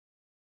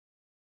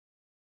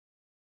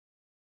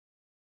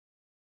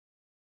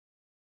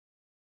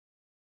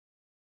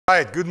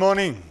Right, good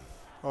morning.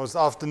 Oh, it's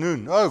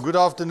afternoon. Oh, good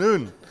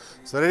afternoon.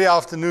 It's already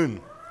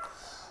afternoon.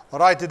 All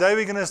right, today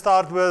we're going to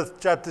start with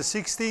chapter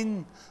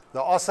 16,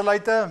 the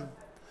oscillator.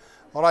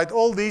 All right,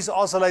 all these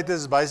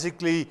oscillators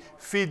basically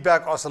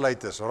feedback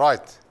oscillators. All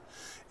right.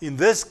 In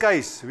this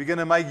case, we're going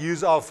to make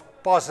use of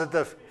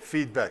positive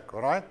feedback.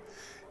 All right.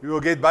 We will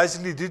get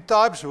basically two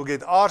types. We'll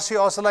get RC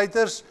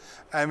oscillators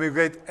and we'll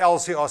get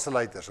LC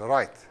oscillators. All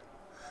right.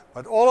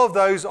 But all of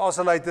those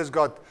oscillators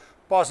got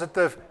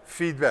positive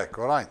feedback.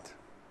 All right.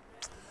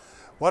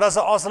 What does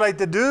an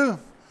oscillator do?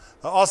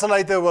 The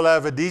oscillator will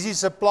have a DC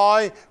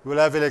supply, will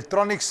have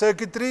electronic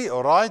circuitry,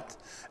 all right,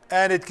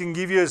 and it can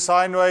give you a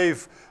sine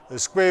wave, a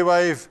square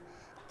wave,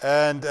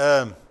 and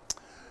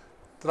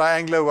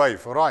triangular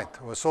wave, all right,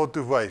 or a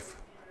sawtooth wave.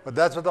 But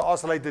that's what the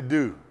oscillator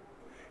do.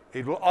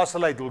 It will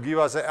oscillate, it will give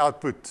us an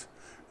output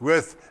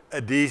with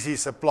a DC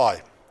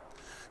supply.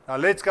 Now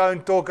let's go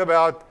and talk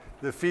about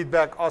the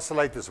feedback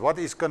oscillators. What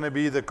is going to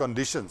be the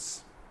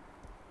conditions?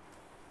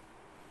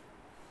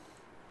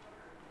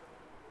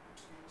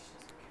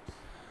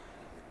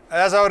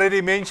 As I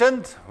already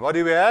mentioned, what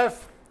do we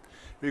have?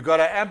 We've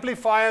got an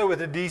amplifier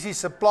with a DC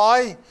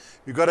supply.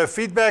 We've got a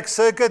feedback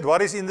circuit.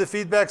 What is in the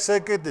feedback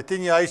circuit?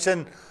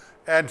 Attenuation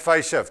and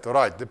phase shift. All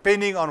right.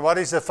 Depending on what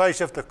is the phase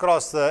shift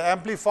across the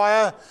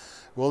amplifier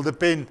will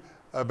depend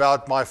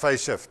about my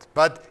phase shift.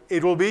 But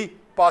it will be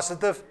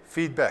positive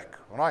feedback.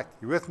 All right.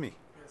 You with me?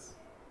 Yes.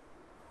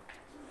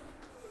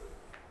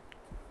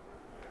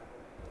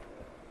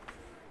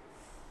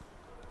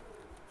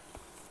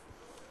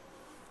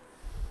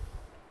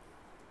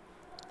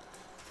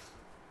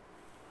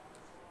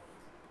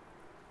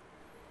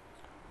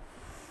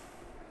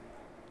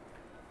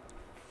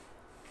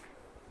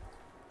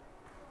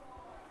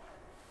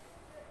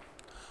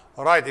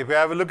 All right, if we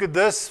have a look at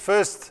this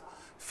first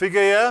figure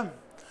here,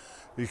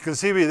 you can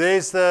see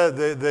there's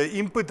the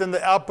input and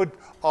the output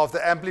of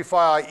the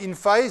amplifier in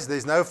phase.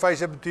 There's no phase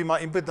shift between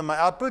my input and my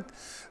output.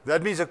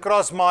 That means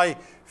across my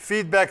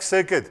feedback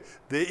circuit,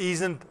 there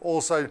isn't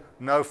also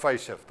no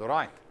phase shift, all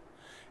right?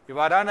 If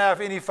I don't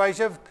have any phase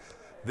shift,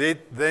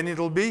 then it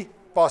will be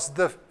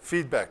positive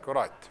feedback, all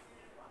right?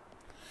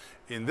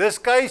 In this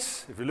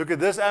case, if you look at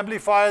this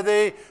amplifier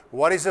there,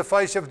 what is the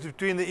phase shift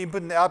between the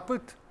input and the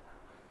output?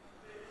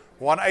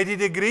 180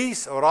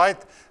 degrees, all right?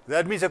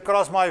 That means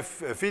across my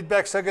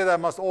feedback circuit, I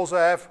must also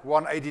have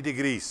 180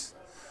 degrees.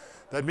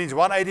 That means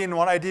 180 and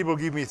 180 will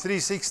give me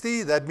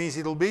 360. That means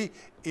it will be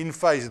in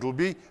phase. It will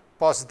be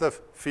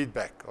positive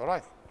feedback, all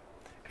right?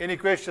 Any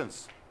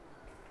questions?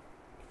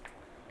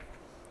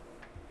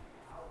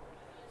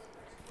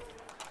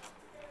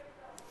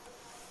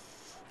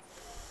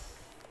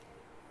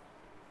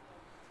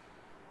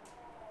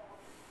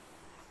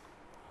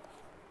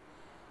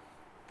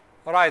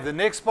 All right, the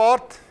next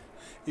part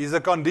is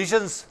the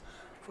conditions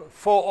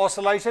for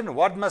oscillation.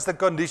 What must the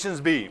conditions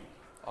be?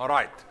 All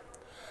right.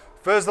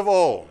 First of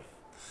all,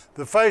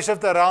 the phase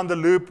shift around the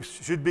loop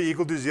should be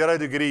equal to 0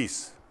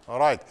 degrees. All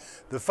right.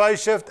 The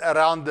phase shift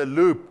around the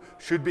loop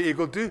should be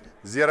equal to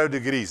 0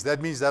 degrees.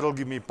 That means that will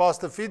give me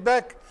positive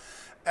feedback.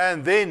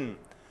 And then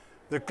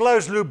the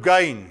closed loop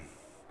gain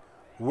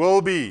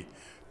will be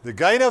the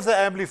gain of the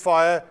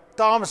amplifier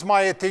times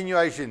my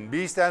attenuation.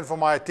 B stands for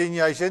my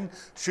attenuation,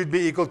 should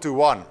be equal to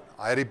 1.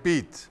 I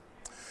repeat.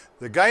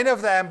 The gain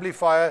of the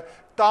amplifier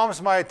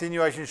times my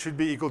attenuation should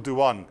be equal to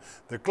 1.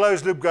 The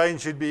closed loop gain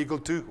should be equal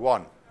to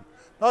 1.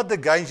 Not the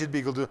gain should be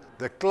equal to,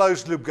 the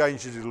closed loop gain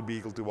should be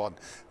equal to 1.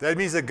 That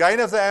means the gain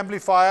of the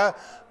amplifier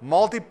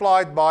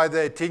multiplied by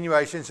the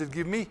attenuation should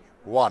give me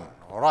 1.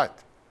 All right.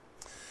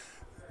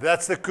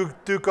 That's the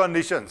two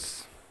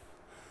conditions.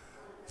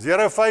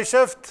 0 phase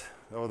shift,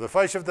 or the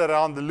phase shift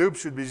around the loop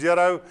should be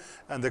 0,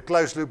 and the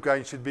closed loop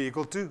gain should be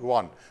equal to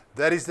 1.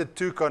 That is the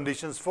two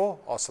conditions for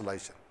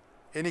oscillation.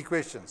 Any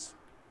questions?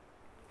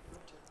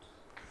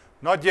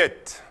 Not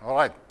yet. All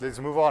right, let's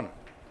move on.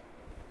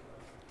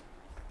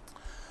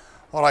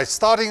 All right,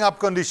 starting up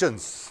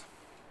conditions.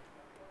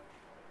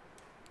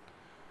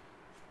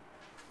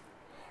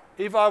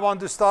 If I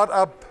want to start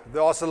up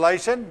the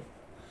oscillation,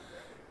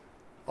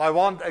 I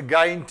want a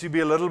gain to be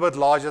a little bit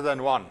larger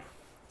than 1.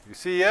 You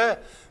see here,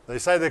 they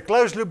say the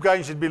closed loop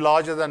gain should be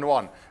larger than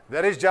 1.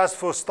 That is just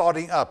for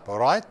starting up, all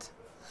right?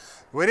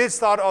 When it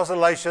starts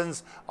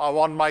oscillations, I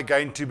want my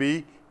gain to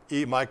be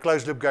my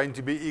closed loop gain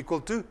to be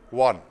equal to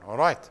 1, all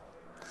right?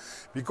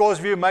 Because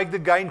if you make the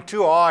gain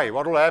too high,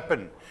 what will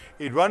happen?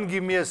 It won't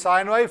give me a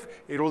sine wave,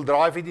 it will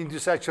drive it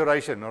into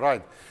saturation, all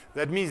right?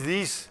 That means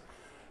these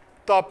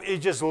top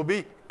edges will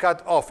be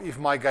cut off if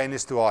my gain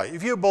is too high.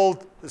 If you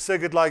build a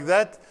circuit like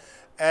that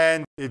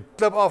and it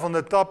clip off on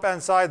the top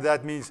hand side,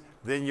 that means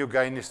then your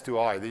gain is too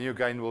high, then your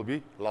gain will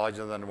be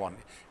larger than 1.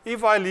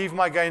 If I leave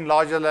my gain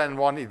larger than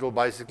 1, it will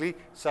basically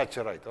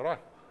saturate, all right?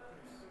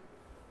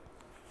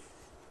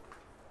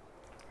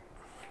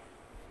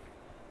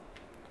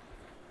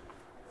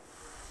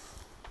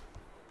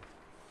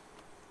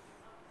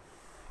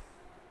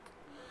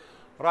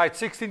 Right,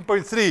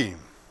 16.3.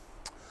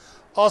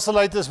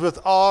 Oscillators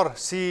with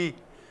RC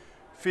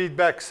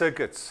feedback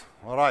circuits.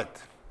 All right.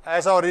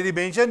 as I already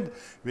mentioned,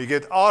 we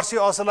get RC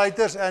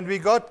oscillators and we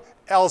got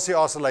LC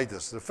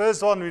oscillators. The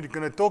first one we're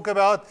going to talk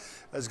about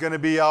is going to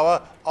be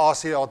our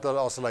RC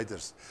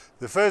oscillators.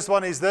 The first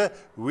one is the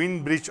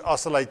wind bridge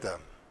oscillator.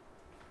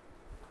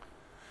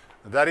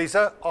 That is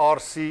a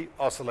RC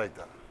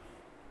oscillator.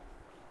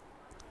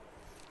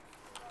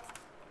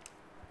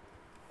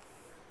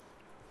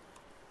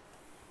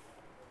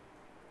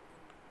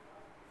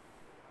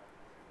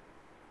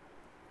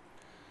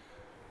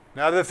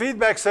 Now the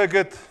feedback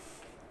circuit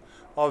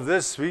of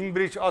this wind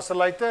bridge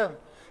oscillator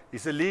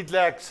is a lead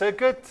lag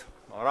circuit.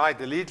 All right,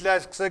 the lead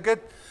lag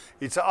circuit,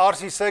 it's a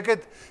RC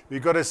circuit.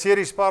 We've got a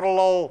series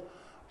parallel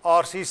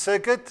RC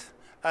circuit,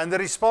 and the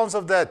response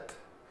of that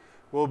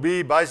will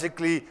be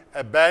basically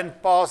a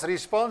band pass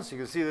response. You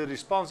can see the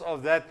response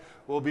of that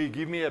will be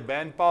give me a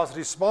band pass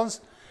response.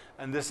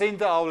 And the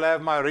center I will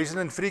have my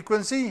resonant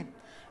frequency.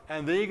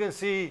 And then you can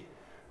see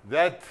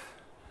that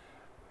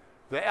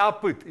the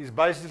output is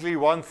basically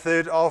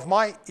 1/3 of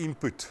my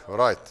input. All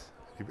right,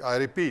 I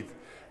repeat.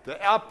 The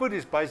output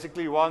is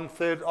basically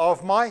 1/3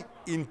 of my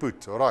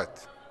input. All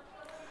right.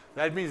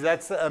 That means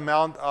that's the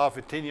amount of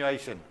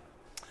attenuation.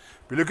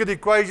 If we look at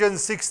equation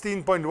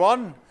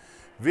 16.1,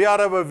 V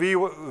out over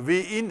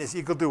V in is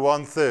equal to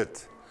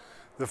 1/3.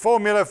 The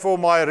formula for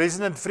my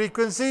resonant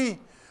frequency,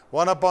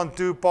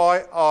 1/2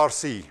 pi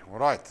RC. All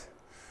right.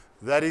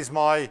 That is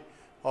my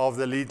of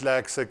the lead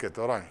lag circuit.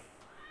 All right.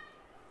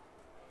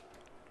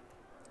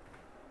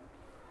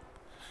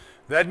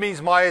 That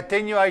means my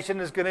attenuation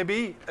is going to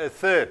be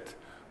 1/3.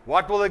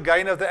 What will the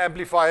gain of the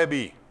amplifier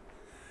be?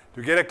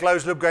 To get a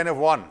closed loop gain of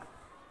 1.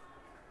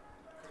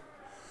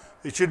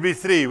 It should be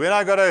 3. When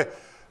I got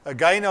a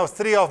gain of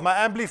 3 of my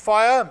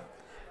amplifier,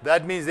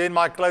 that means then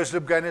my closed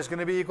loop gain is going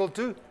to be equal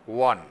to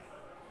 1.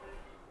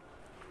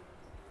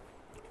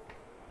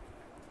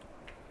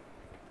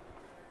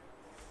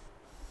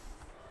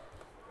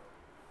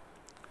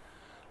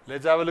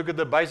 Let's have a look at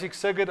the basic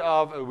circuit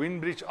of a wind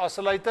bridge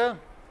oscillator.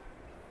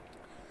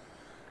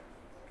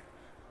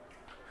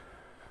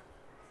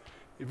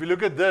 If you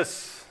look at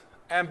this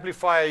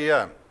amplifier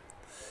here,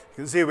 you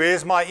can see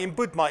where's my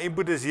input? My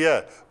input is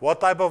here. What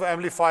type of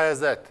amplifier is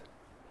that?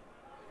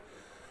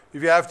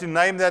 If you have to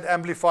name that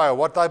amplifier,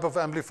 what type of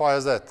amplifier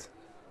is that?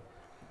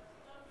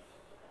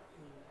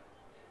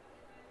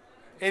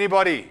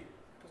 Anybody?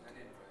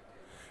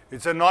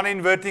 It's a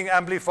non-inverting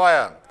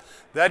amplifier.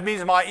 That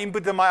means my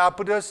input and my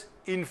output is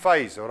in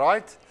phase, all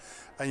right?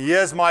 And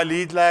here's my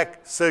lead lag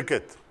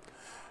circuit.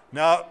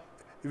 Now,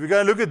 if we're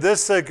going to look at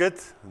this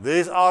circuit,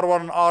 there's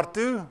R1 and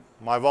R2,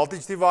 my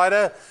voltage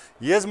divider.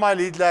 Here's my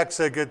lead lag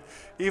circuit.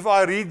 If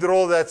I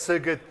redraw that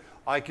circuit,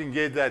 I can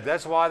get that.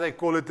 That's why they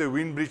call it a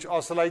wind bridge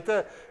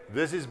oscillator.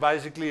 This is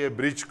basically a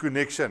bridge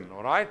connection,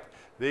 all right?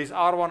 There's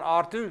R1,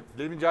 R2.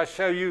 Let me just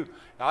show you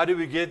how do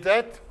we get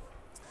that.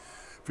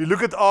 If you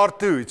look at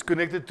R2, it's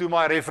connected to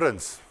my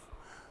reference.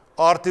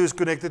 R2 is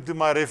connected to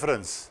my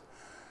reference.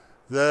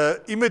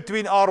 The in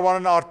between R1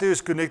 and R2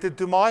 is connected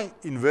to my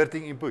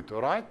inverting input,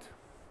 all right?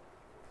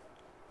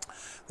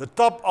 The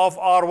top of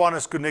R1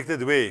 is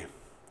connected where?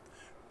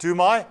 To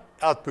my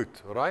output,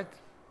 all right?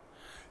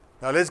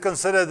 Now let's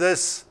consider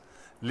this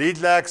lead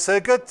lag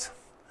circuit.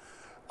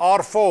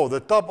 R4, the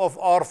top of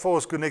R4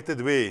 is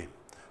connected where?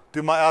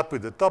 To my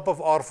output. The top of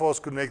R4 is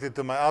connected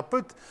to my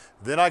output.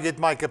 Then I get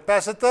my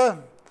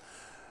capacitor.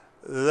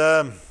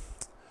 The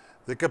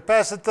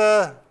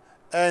capacitor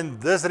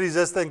and this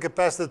resistor and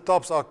capacitor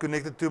tops are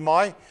connected to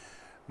my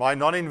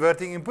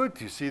non-inverting input.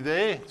 You see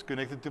there, it's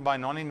connected to my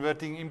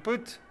non-inverting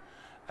input.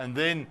 And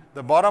then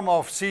the bottom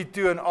of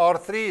C2 and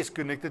R3 is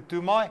connected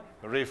to my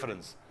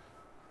reference.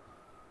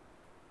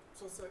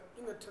 So sir,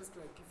 in a test,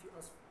 like if you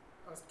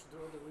ask to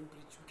draw the wind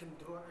bridge, you can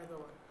draw either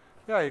one?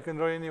 Yeah, you can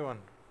draw any one.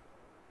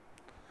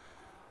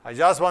 I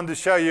just want to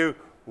show you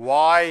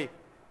why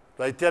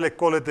they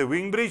call it a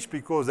wind bridge,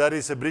 because that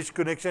is a bridge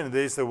connection.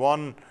 There's the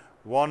one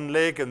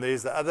leg and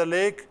there's the other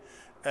leg,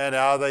 and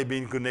how they've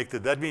been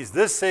connected. That means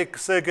this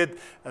circuit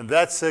and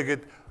that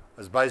circuit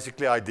is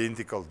basically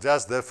identical,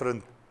 just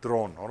different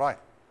drawn, all right?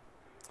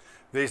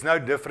 There's no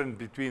difference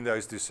between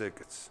those two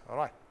circuits, all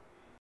right?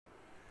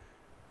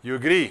 You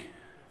agree?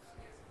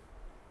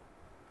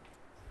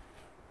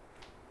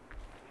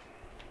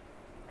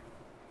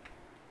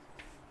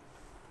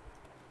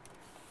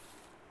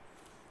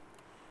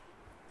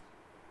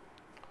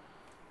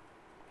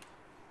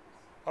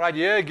 All right,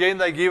 here again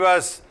they give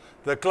us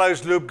the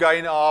closed loop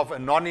gain of a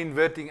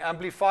non-inverting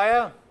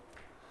amplifier.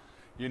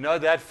 You know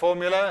that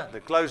formula. The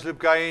closed loop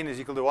gain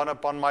is equal to 1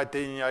 upon my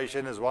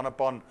attenuation is 1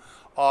 upon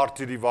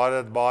R2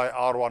 divided by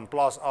R1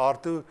 plus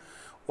R2,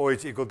 or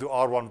it's equal to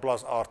R1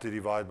 plus R2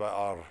 divided by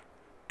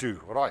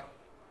R2. All right.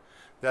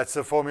 That's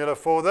the formula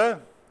for the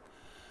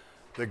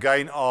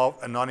gain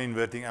of a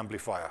non-inverting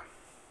amplifier.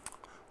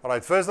 All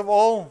right, first of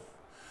all,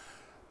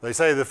 they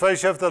say the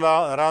phase shift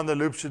around the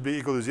loop should be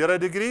equal to 0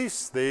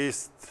 degrees.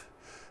 There's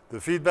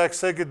the feedback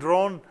circuit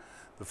drawn.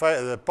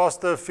 The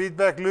positive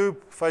feedback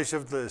loop, phase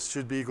shift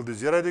should be equal to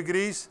 0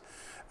 degrees.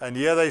 And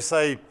here they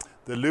say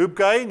the loop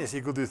gain is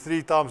equal to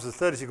 3 times the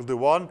third is equal to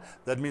 1.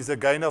 That means the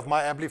gain of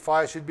my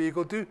amplifier should be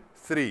equal to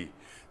 3.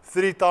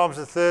 3 times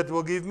the third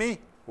will give me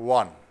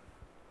 1.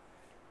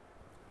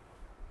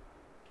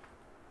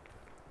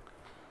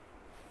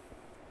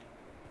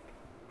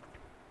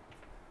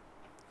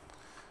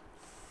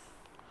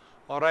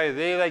 All right,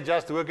 there they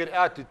just work it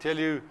out to tell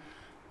you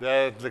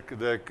that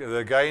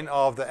the gain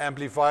of the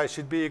amplifier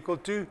should be equal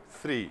to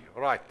 3.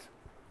 Right.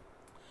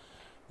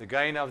 The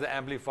gain of the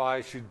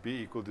amplifier should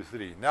be equal to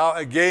 3. Now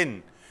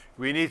again,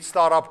 we need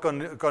startup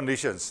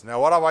conditions. Now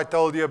what have I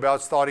told you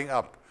about starting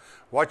up?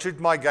 What should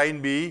my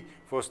gain be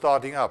for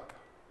starting up?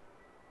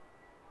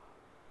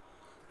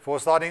 For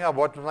starting up,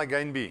 what would my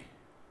gain be?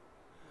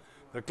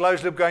 The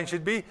closed loop gain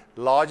should be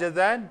larger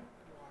than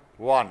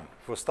 1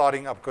 for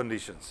starting up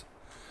conditions.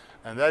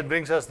 And that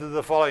brings us to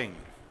the following.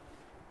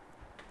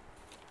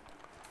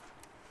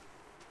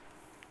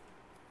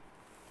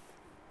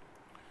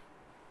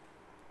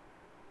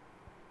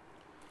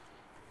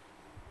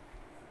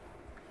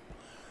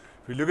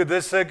 If we look at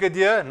this circuit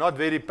here, not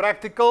very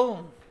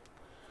practical.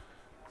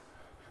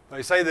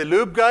 They say the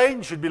loop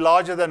gain should be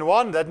larger than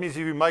 1. That means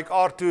if you make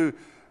R2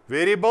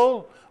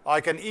 variable,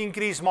 I can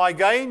increase my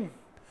gain.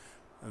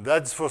 And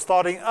that's for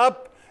starting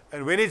up.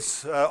 And when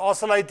it's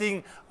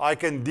oscillating, I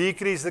can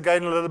decrease the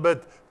gain a little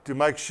bit to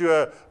make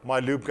sure my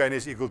loop gain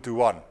is equal to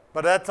 1.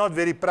 But that's not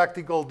very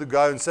practical to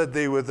go and sit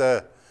there with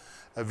a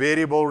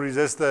variable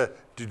resistor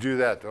to do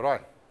that. All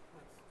right?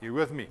 You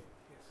with me?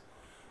 Yes.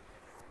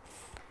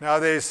 Now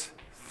there's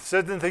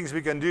certain things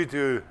we can do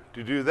to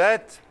do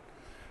that.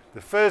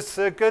 The first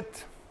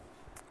circuit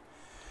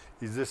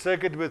is the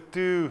circuit with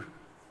two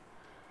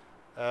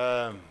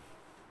Zener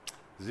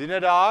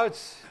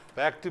diodes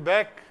back to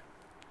back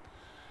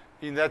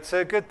in that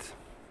circuit.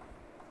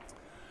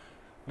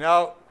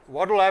 Now,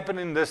 what will happen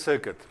in this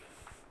circuit?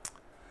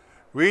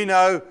 We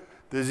know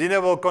the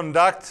Zener will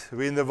conduct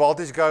when the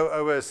voltage go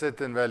over a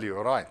certain value,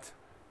 all right?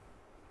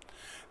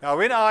 Now,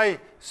 when I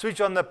switch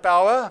on the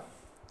power,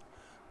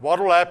 what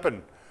will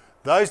happen?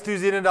 Those two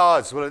Zener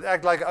diodes, will it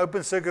act like an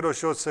open circuit or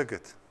short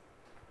circuit?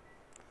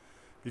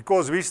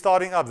 Because we're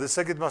starting up, the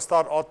circuit must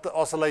start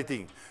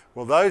oscillating.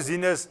 Will those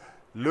Zeners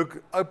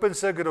look open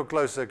circuit or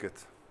closed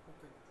circuit?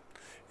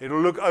 It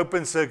will look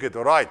open circuit,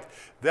 all right.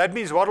 That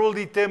means what will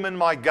determine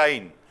my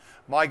gain?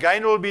 My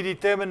gain will be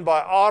determined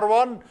by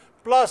R1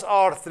 plus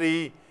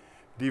R3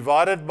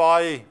 divided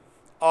by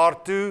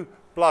R2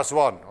 plus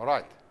 1, all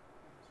right.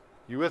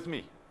 You with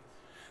me?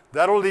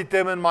 That will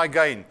determine my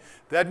gain.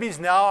 That means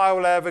now I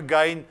will have a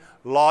gain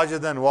larger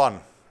than 1,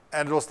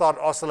 and it will start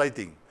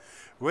oscillating.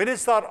 When it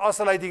starts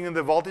oscillating and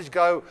the voltage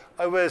go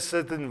over a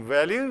certain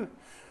value,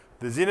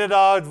 the Zener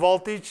diode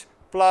voltage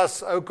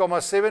plus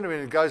 0,7, when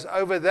it goes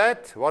over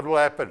that, what will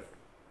happen?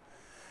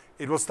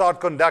 It will start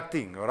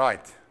conducting, all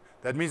right.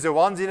 That means the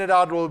one Zener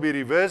diode will be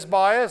reverse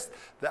biased,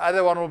 the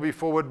other one will be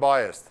forward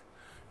biased.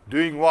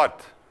 Doing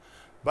what?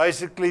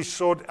 Basically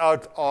short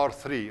out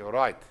R3, all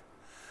right.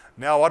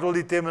 Now what will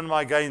determine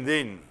my gain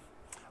then?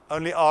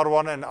 Only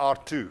R1 and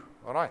R2,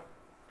 all right.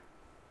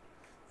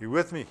 You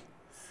with me?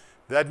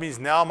 That means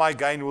now my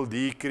gain will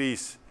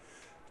decrease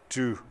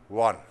to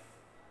 1.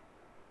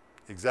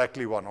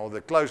 Exactly 1, or the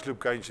closed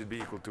loop gain should be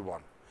equal to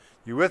 1.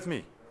 You with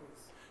me?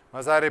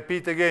 Must I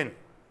repeat again?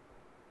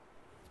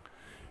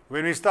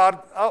 When we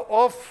start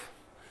off,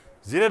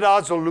 Zener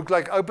diodes will look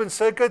like open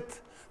circuit.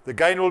 The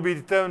gain will be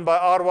determined by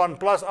R1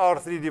 plus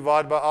R3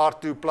 divided by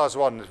R2 plus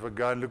 1. If we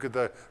go and look at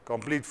the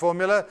complete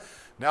formula,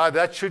 now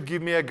that should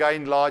give me a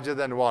gain larger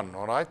than 1,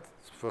 all right,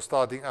 for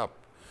starting up.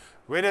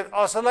 When it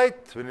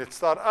oscillates, when it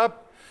starts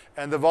up,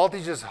 and the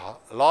voltage is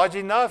large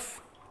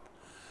enough,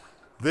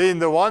 then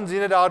the one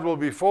Zener diode will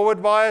be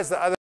forward biased,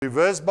 the other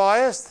reverse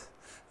biased.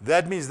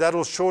 That means that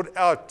will short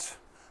out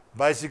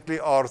basically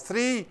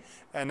R3,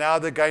 and now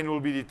the gain will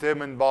be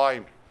determined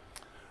by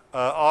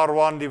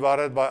R1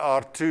 divided by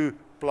R2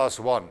 plus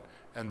 1.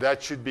 And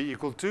that should be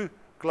equal to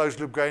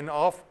closed loop gain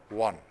of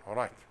 1. All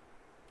right.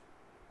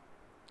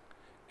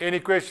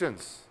 Any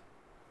questions?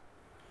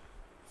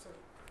 Sir,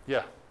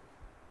 yeah.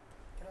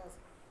 can I ask,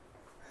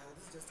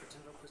 this is just a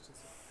general question,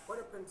 sir. What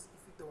happens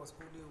if there was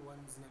only one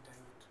Zener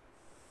diode?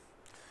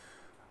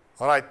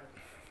 All right.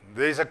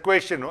 There's a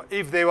question.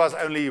 If there was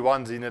only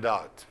one Zener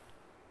diode,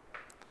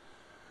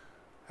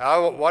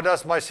 what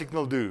does my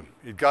signal do?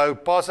 It goes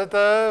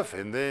positive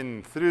and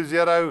then through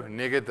 0,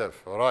 negative.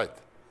 All right.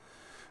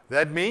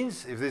 That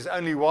means if there's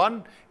only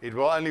one, it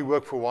will only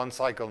work for one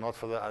cycle, not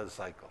for the other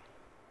cycle.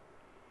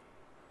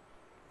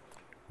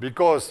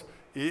 Because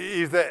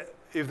if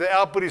the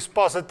output is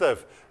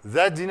positive,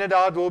 that Zener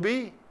diode will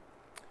be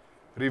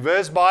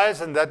reverse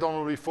bias and that one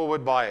will be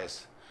forward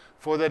bias.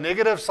 For the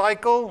negative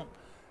cycle,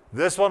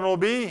 this one will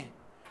be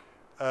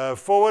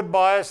forward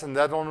bias and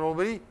that one will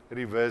be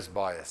reverse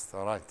biased.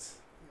 All right.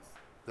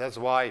 That's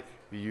why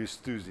we use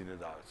two Zener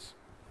diodes.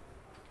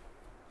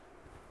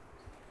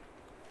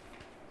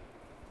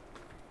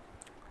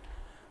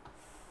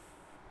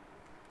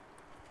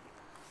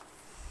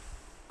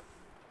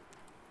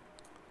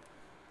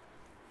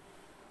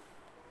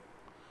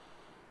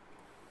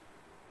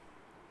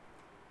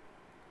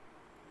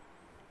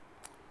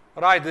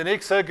 Right, the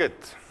next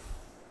circuit.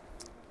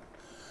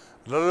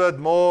 A little bit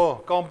more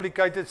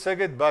complicated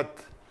circuit, but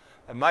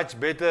a much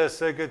better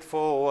circuit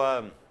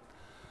for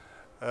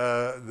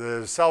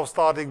the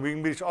self-starting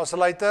wing bridge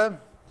oscillator.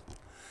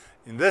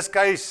 In this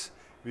case,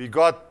 we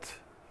got,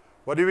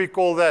 what do we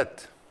call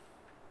that?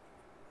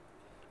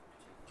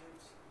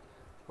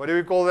 What do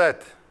we call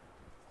that?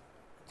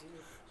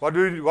 What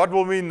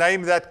will we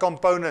name that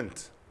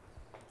component?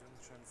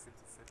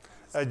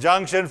 A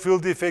junction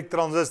field effect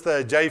transistor,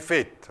 a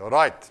JFET. All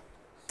right.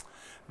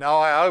 Now,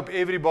 I hope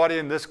everybody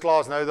in this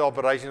class knows the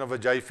operation of a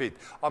JFET.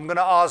 I'm going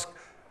to ask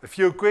a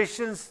few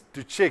questions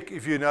to check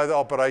if you know the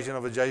operation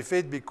of a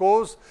JFET,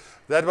 because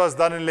that was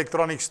done in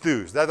electronics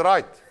too. Is that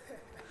right?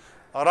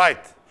 All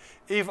right.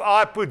 If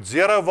I put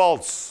 0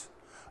 volts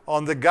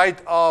on the gate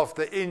of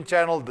the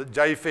N-channel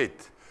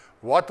JFET,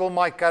 what will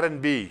my current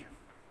be?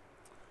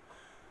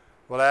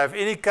 Will I have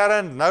any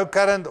current, no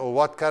current, or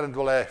what current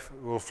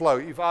will flow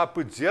if I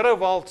put 0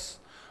 volts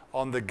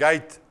on the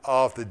gate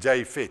of the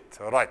JFET?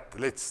 All right,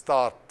 let's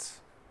start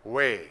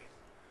where?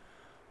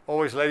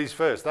 Always ladies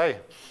first, eh?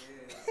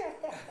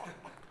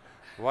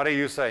 What are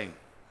you saying?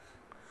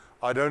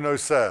 I don't know,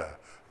 sir.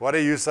 What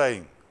are you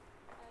saying?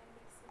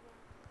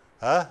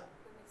 Huh?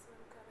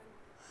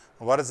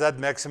 What is that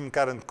maximum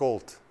current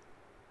called?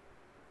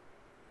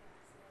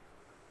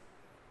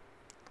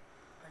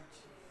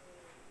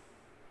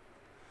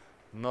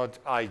 Not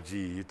IG,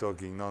 you're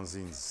talking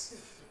nonsense.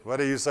 What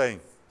are you saying?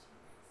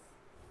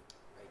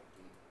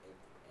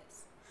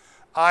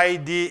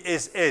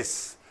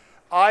 IDSS.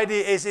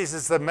 IDSS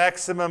is the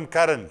maximum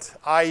current.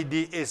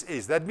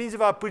 IDSS. That means if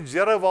I put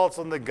 0 volts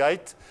on the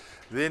gate,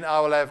 then I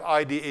will have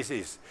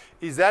IDSS.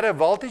 Is that a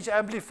voltage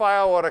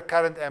amplifier or a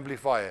current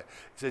amplifier?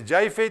 Is a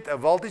JFET a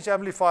voltage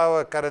amplifier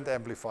or a current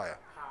amplifier?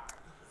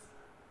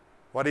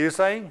 What are you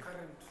saying?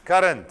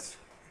 Current.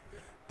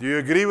 Do you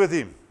agree with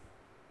him?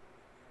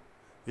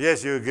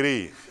 Yes, you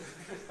agree.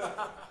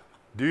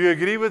 Do you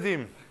agree with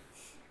him?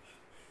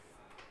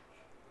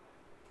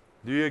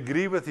 Do you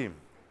agree with him?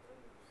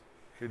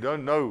 You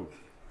don't know.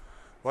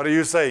 What are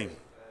you saying?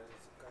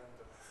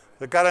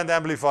 The current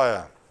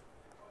amplifier.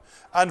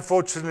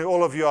 Unfortunately,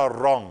 all of you are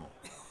wrong.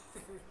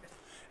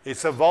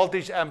 It's a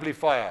voltage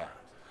amplifier.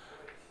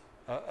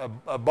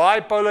 A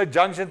bipolar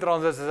junction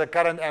transistor is a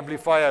current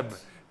amplifier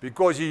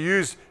because you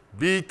use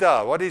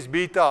beta. What is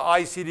beta?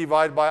 IC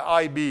divided by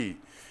IB.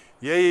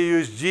 Here you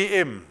use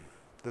GM,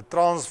 the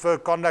transfer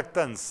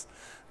conductance.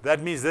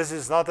 That means this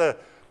is not a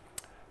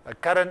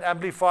current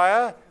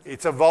amplifier,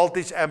 it's a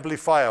voltage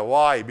amplifier.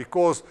 Why?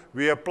 Because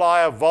we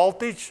apply a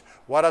voltage.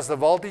 What does the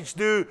voltage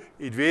do?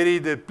 It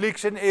varies the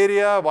depletion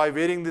area. By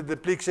varying the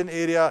depletion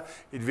area,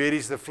 it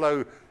varies the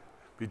flow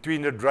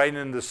between the drain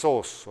and the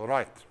source. All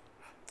right.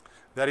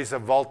 That is a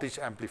voltage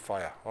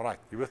amplifier. All right.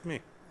 You with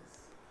me?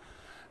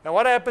 Now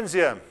what happens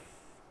here?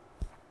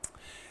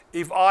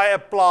 If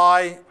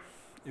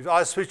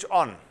I switch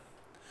on,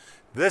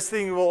 this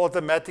thing will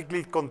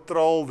automatically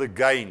control the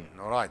gain.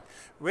 All right.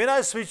 When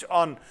I switch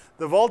on,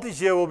 the voltage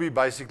here will be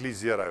basically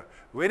 0.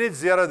 When it's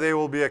 0, there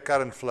will be a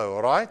current flow.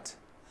 All right.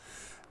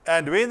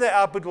 And when the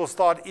output will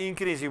start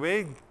increasing, when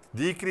it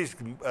decreases,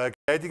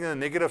 creating a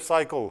negative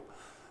cycle,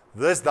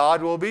 this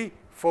diode will be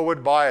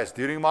forward biased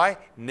during my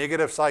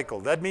negative cycle.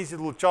 That means it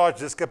will charge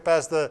this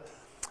capacitor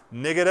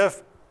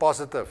negative,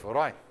 positive. All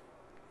right.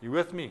 You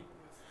with me?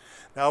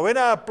 Now, when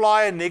I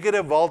apply a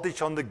negative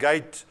voltage on the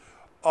gate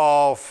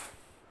of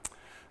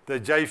the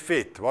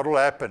JFET, what will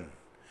happen?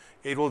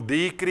 It will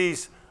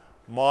decrease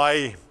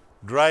my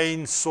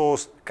drain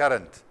source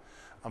current.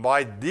 And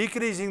by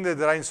decreasing the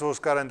drain source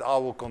current, I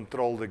will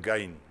control the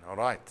gain. All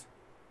right?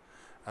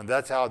 And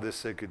that's how this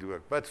circuit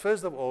works. But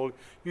first of all,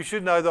 you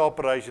should know the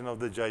operation of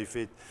the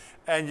JFET,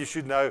 and you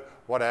should know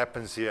what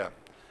happens here.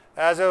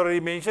 As I already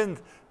mentioned,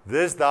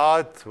 this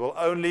diode will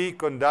only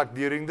conduct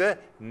during the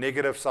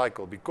negative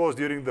cycle, because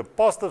during the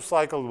positive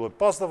cycle, it will be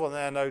positive on the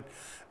anode,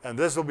 and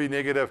this will be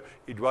negative.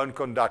 It won't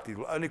conduct. It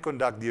will only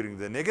conduct during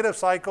the negative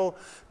cycle.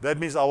 That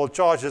means I will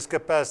charge this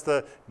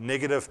capacitor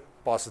negative,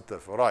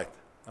 positive. All right.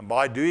 And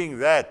by doing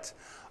that,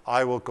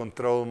 I will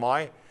control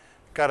my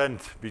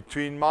current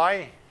between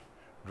my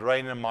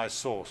drain and my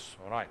source.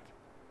 All right.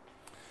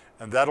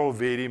 And that will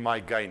vary my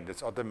gain.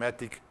 That's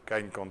automatic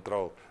gain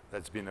control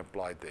that's been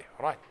applied there.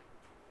 All right.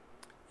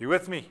 You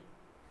with me?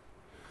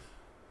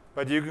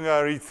 But you can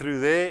go read through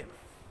there,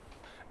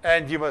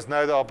 and you must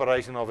know the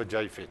operation of a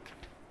JFET.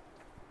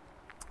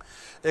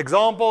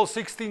 Example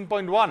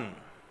 16.1.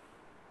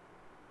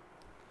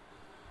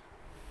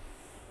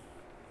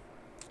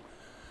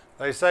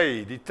 They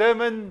say,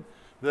 determine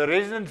the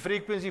resonant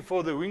frequency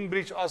for the wing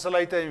bridge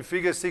oscillator in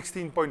figure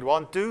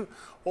 16.12.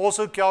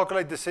 Also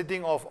calculate the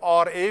setting of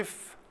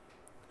RF,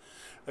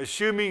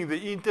 assuming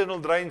the internal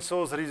drain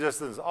source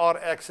resistance,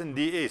 Rx and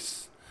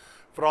Ds,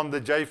 from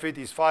the JFET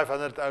is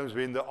 500 ohms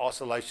when the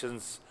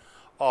oscillations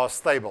are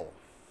stable.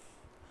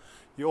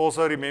 You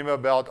also remember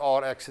about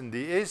Rx and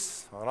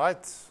Ds, all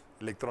right?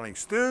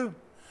 Electronics 2.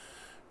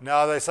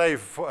 Now they say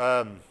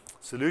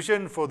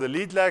solution for the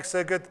lead lag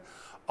circuit,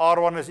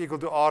 R1 is equal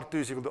to R2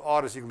 is equal to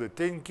R is equal to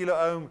 10 kilo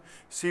ohm.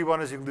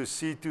 C1 is equal to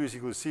C2 is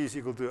equal to C is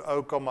equal to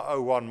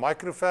 0,01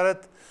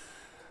 microfarad.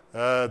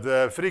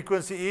 The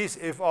frequency is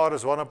FR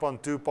is 1 upon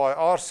 2 pi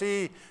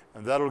RC,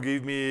 and that will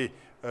give me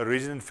a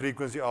resonant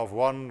frequency of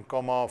 1,59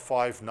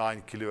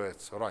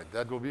 kilohertz. All right,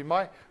 that will be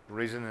my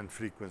resonant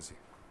frequency.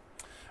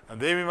 And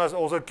then we must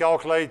also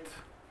calculate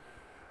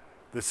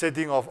the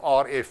setting of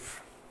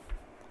RF.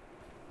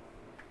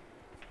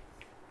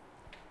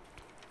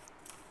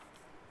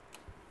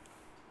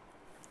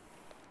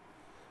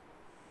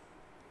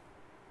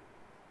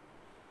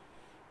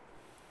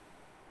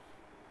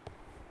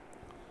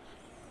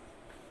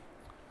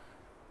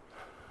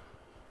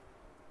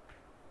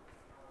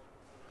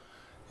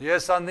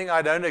 Here's something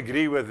I don't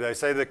agree with. They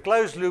say the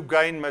closed loop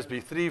gain must be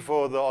 3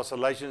 for the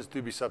oscillations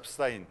to be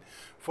sustained.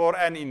 For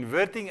an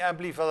inverting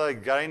amplifier, the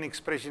gain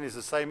expression is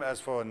the same as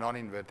for a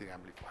non-inverting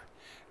amplifier.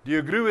 Do you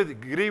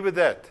agree with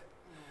that?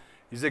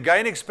 Is the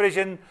gain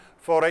expression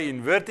for an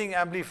inverting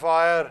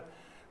amplifier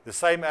the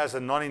same as a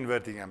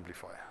non-inverting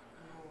amplifier?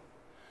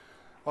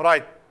 All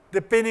right,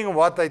 depending on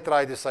what I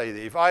try to say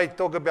there. If I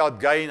talk about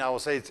gain, I will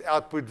say it's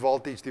output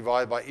voltage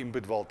divided by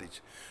input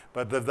voltage.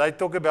 But if they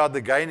talk about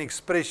the gain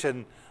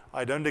expression,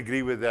 I don't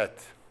agree with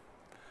that.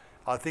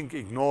 I think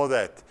ignore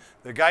that.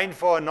 The gain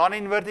for a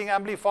non-inverting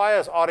amplifier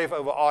is RF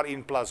over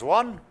Rin plus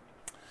 1.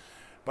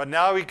 But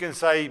now we can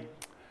say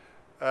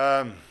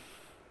Rin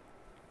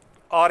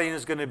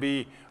is going to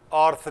be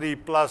R3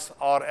 plus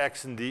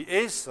Rx and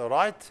ds, all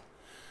right?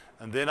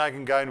 And then I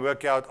can go and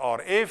work out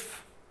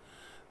RF.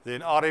 Then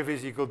RF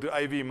is equal to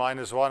AV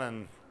minus 1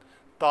 and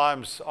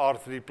times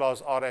R3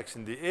 plus Rx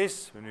and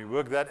ds. When we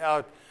work that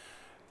out,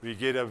 we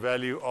get a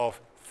value of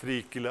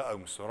 3 kilo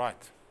ohms, all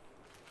right?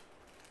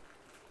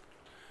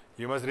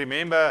 You must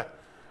remember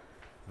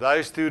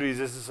those two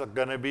resistors are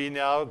going to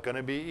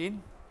be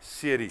in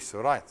series,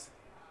 all right?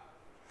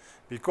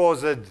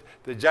 Because the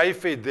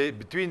JFET,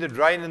 between the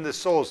drain and the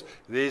source,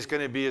 there's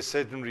going to be a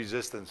certain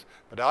resistance.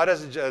 But how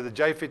does the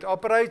JFET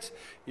operate?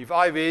 If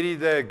I vary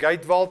the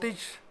gate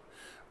voltage,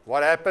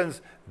 what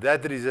happens?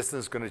 That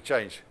resistance is going to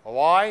change.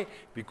 Why?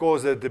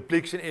 Because the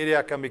depletion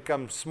area can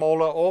become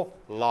smaller or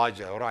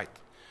larger, all right?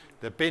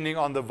 Depending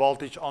on the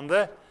voltage on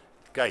the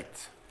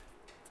gate.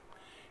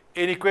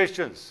 Any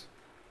questions?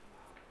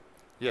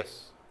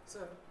 Yes.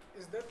 Sir,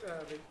 is that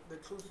the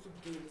closed loop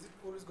gain, is it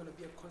always going to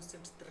be a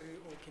constant 3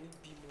 or can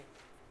it be more?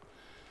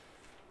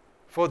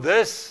 For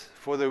this,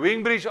 for the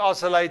wing bridge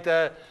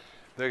oscillator,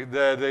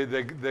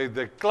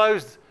 the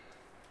closed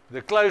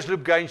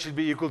loop gain should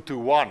be equal to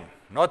 1,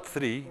 not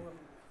 3,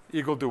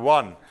 equal to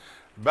 1.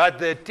 But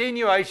the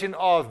attenuation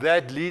of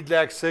that lead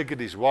lag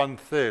circuit is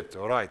 1/3,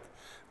 all right?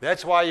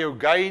 That's why your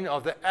gain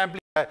of the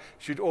amplifier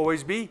should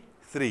always be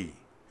 3.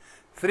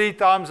 3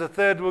 times a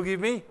third will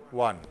give me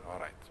 1, all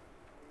right?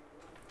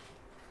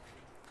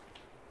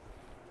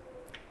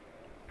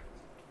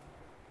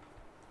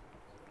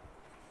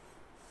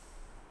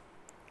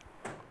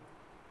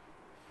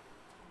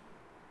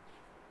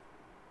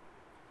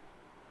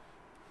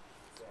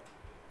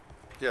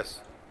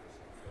 Yes.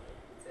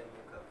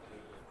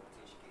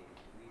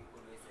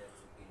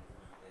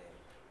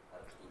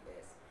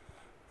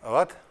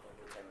 What?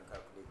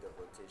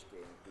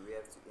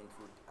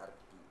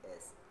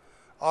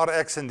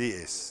 Rx and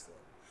ds.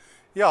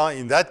 Yeah,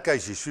 in that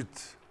case you should.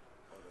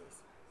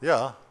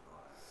 Yeah,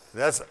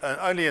 that's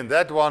only in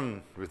that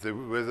one with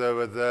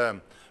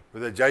the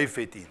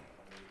JFET in.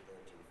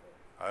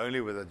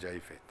 Only with the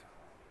JFET.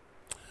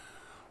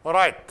 All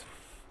right.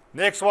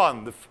 Next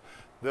one,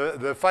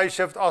 the phase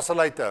shift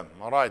oscillator.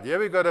 All right, here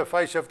we got a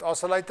phase shift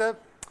oscillator.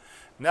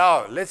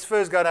 Now let's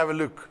first go and have a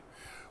look.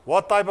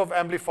 What type of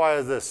amplifier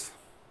is this?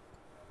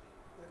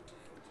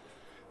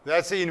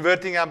 That's the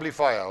inverting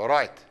amplifier. All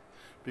right.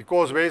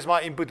 Because where's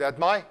my input? At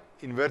my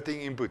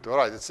inverting input. All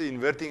right, it's the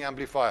inverting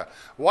amplifier.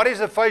 What is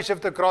the phase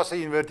shift across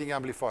the inverting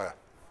amplifier?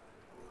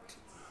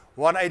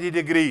 180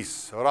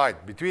 degrees. All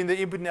right, between the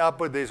input and the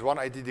output, there's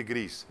 180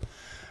 degrees.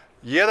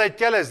 Here they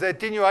tell us the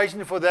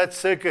attenuation for that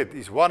circuit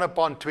is 1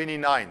 upon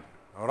 29.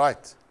 All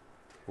right,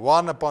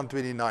 1 upon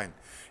 29.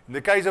 In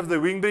the case of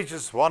the wing bridge,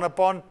 it's 1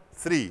 upon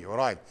 3. All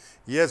right,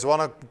 here's 1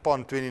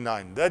 upon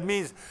 29. That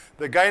means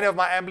the gain of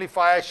my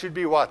amplifier should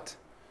be what?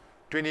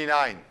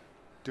 29.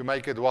 To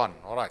make it 1,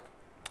 all right,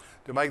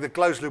 to make the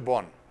closed loop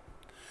 1.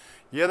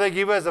 Here they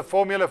give us the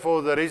formula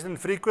for the resonant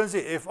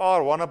frequency,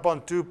 FR 1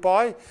 upon 2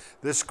 pi,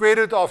 the square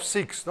root of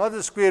 6, not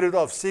the square root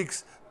of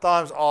 6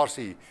 times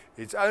RC.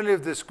 It's only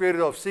the square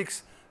root of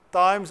 6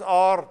 times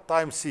R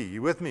times C.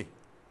 You with me?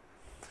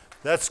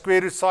 That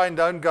square root sign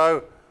don't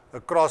go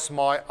across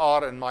my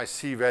R and my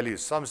C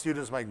values. Some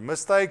students make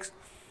mistakes.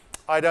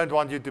 I don't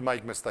want you to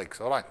make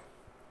mistakes, all right?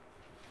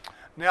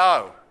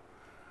 Now,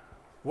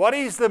 what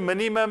is the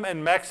minimum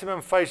and maximum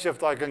phase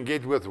shift I can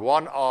get with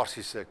one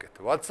RC circuit?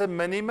 What's the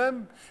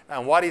minimum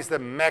and what is the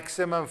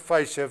maximum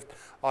phase shift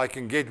I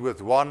can get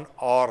with one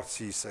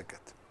RC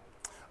circuit?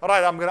 All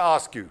right, I'm going to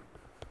ask you.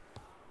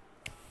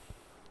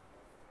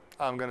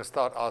 I'm going to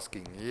start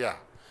asking. Yeah.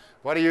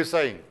 What are you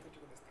saying?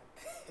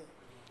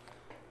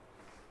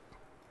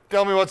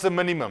 Tell me what's the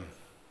minimum?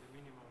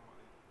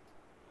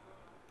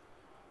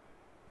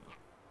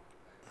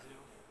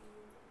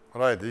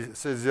 All right, it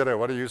says 0.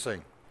 What are you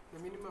saying? The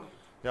minimum,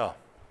 Yeah.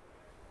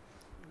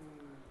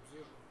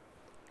 0.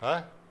 Huh?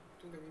 I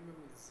think the minimum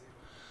is 0.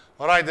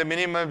 All right, the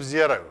minimum is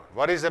 0.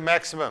 What is the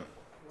maximum?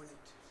 180.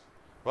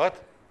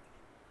 What?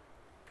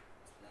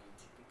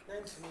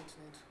 90.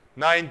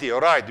 90. All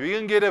right, we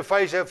can get a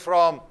phase shift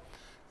from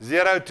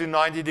 0 to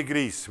 90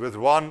 degrees with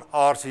one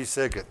RC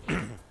circuit.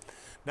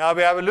 Now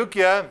we have a look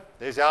here.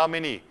 There's how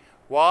many?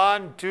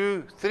 1,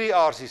 2, 3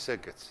 RC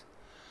circuits.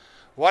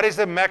 What is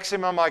the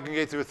maximum I can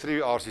get with 3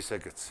 RC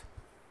circuits?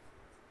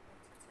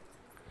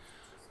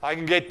 I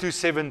can get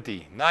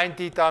 270.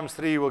 90 times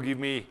 3 will give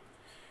me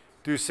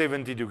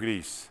 270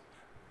 degrees.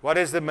 What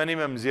is the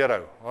minimum?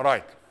 0. All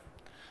right.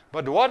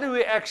 But what do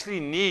we actually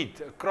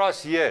need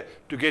across here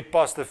to get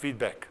positive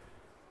feedback?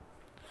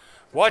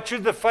 What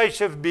should the phase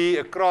shift be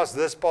across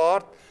this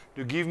part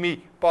to give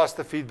me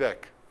positive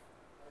feedback?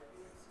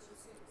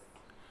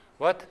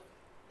 What?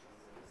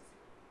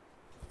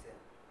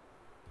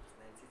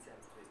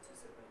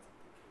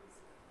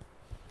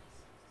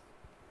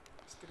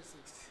 It's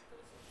 360.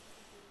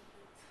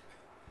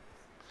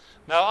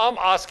 Now I'm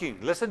asking,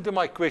 listen to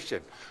my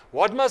question.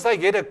 What must I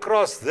get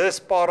across this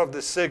part of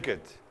the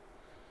circuit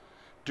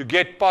to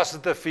get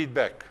positive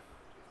feedback?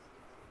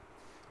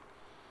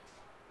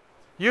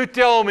 You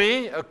tell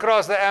me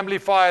across the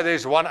amplifier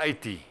there's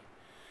 180.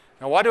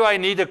 Now what do I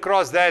need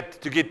across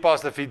that to get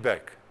positive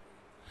feedback?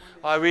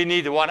 We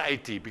need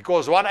 180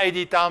 because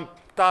 180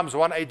 times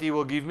 180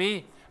 will give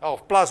me,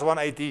 plus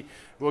 180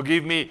 will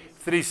give me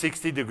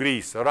 360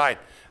 degrees. All right.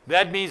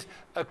 That means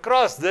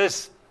across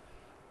this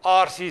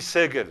RC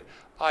circuit,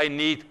 I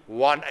need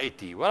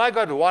 180. When I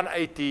got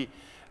 180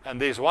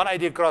 and there's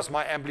 180 across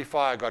my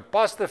amplifier, I got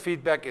positive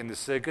feedback and the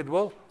circuit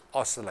will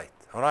oscillate.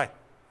 All right.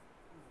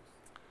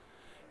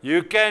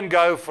 You can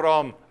go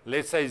from,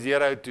 let's say,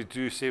 0 to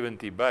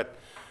 270, but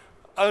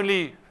I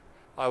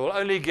will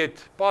only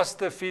get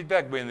positive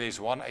feedback when there's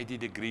 180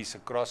 degrees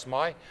across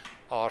my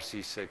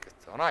RC circuit.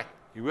 All right.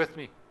 You with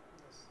me?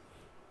 Yes.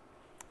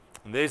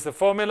 And there's the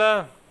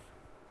formula.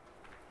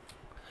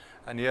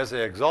 And here's an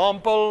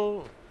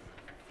example.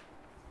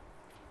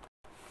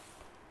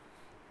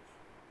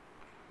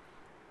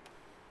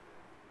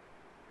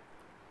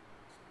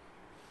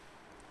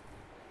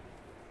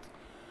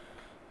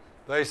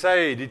 They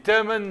say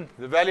determine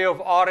the value of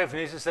RF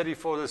necessary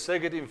for the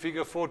circuit in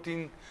figure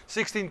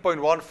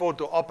 16.14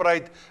 to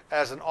operate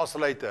as an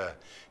oscillator.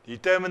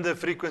 Determine the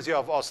frequency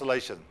of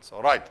oscillations.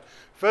 All right.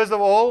 First of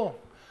all,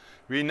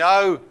 we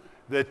know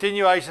the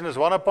attenuation is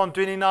 1 upon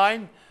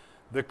 29.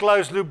 The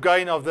closed loop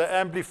gain of the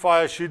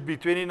amplifier should be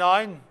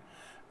 29.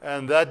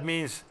 And that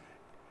means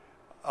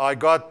I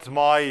got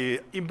my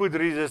input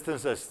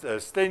resistance as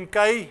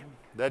 10K.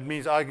 That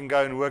means I can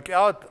go and work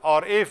out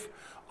RF.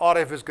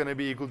 RF is going to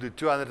be equal to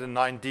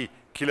 290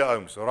 kilo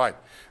ohms. All right.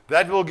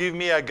 That will give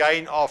me a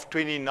gain of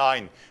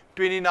 29.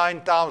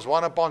 29 times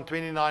 1 upon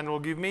 29 will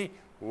give me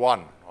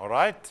 1. All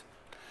right.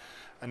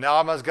 And now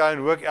I must go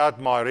and work out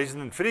my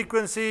resonant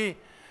frequency.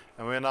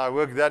 And when I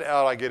work that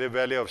out, I get a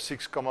value of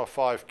 6,5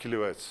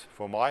 kilohertz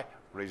for my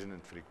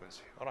resonant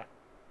frequency. All right.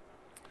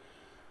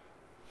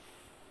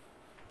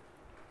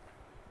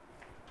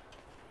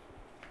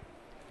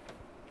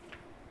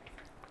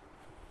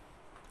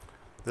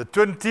 The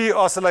 20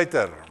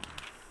 oscillator.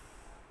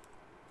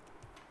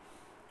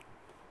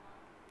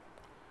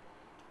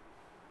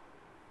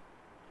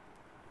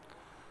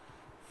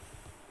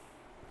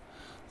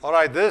 All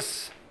right,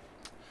 this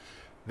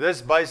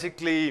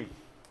basically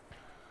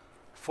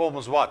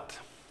forms what?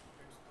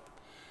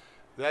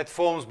 That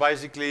forms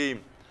basically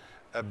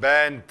a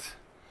band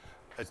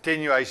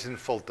attenuation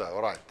filter.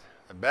 All right,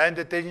 a band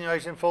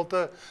attenuation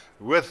filter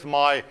with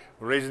my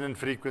resonant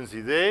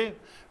frequency there.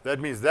 That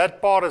means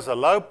that part is a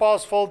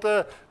low-pass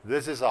filter.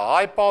 This is a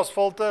high-pass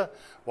filter.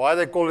 Why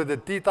they call it a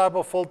T-type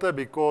of filter?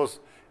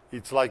 Because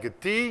it's like a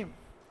T.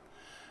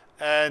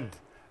 And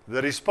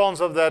the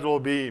response of that will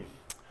be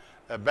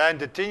a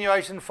band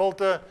attenuation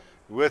filter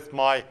with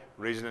my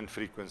resonant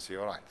frequency.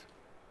 All right.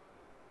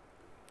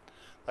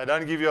 They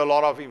don't give you a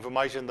lot of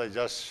information. They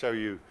just show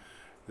you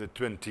the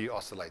 20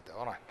 oscillator.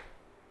 All right.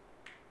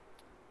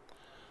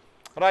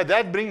 All right,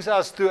 that brings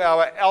us to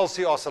our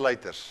LC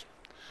oscillators.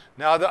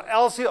 Now, the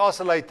LC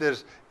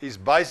oscillators is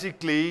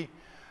basically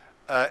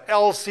a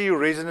LC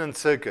resonant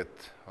circuit,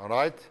 all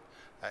right?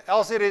 An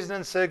LC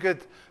resonant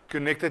circuit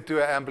connected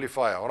to an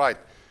amplifier, all right?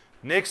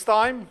 Next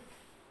time,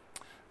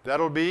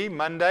 that'll be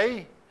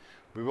Monday,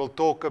 we will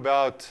talk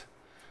about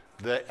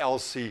the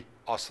LC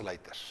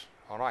oscillators,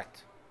 all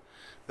right?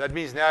 That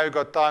means now you've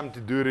got time to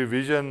do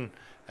revision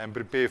and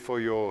prepare for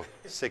your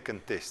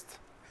second test.